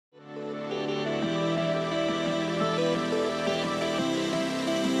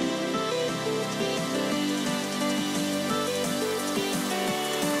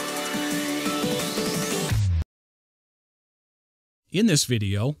In this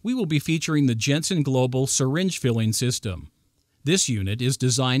video, we will be featuring the Jensen Global Syringe Filling System. This unit is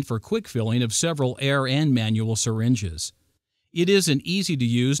designed for quick filling of several air and manual syringes. It is an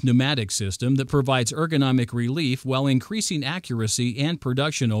easy-to-use pneumatic system that provides ergonomic relief while increasing accuracy and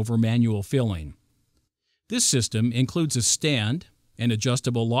production over manual filling. This system includes a stand, an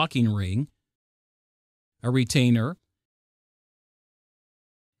adjustable locking ring, a retainer,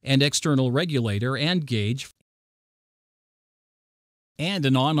 an external regulator and gauge, and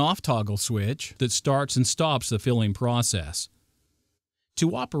an on-off toggle switch that starts and stops the filling process.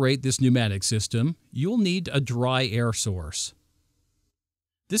 To operate this pneumatic system, you'll need a dry air source.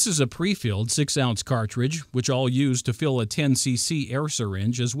 This is a pre-filled 6-ounce cartridge, which I'll use to fill a 10 cc air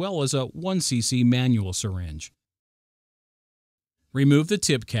syringe as well as a 1 cc manual syringe. Remove the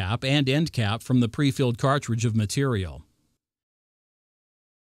tip cap and end cap from the pre-filled cartridge of material.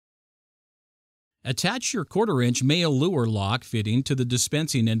 Attach your 1/4-inch male lure lock fitting to the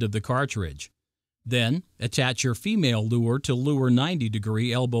dispensing end of the cartridge. Then, attach your female lure to lure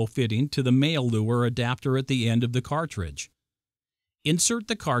 90-degree elbow fitting to the male lure adapter at the end of the cartridge. Insert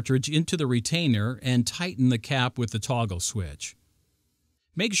the cartridge into the retainer and tighten the cap with the toggle switch.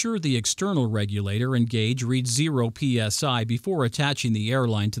 Make sure the external regulator and gauge read 0 psi before attaching the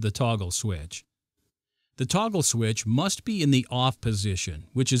airline to the toggle switch. The toggle switch must be in the off position,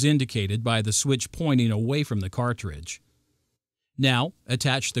 which is indicated by the switch pointing away from the cartridge. Now,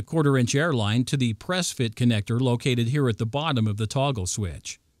 attach the 1/4-inch airline to the press fit connector located here at the bottom of the toggle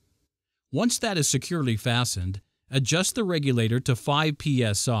switch. Once that is securely fastened, adjust the regulator to 5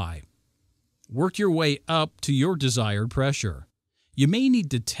 psi. Work your way up to your desired pressure. You may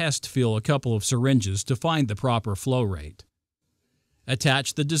need to test fill a couple of syringes to find the proper flow rate.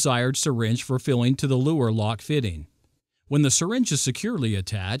 Attach the desired syringe for filling to the lure lock fitting. When the syringe is securely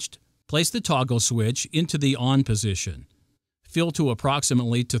attached, place the toggle switch into the on position. Fill to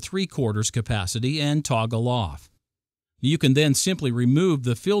approximately to 3/4 capacity and toggle off. You can then simply remove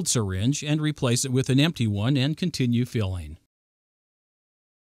the filled syringe and replace it with an empty one and continue filling.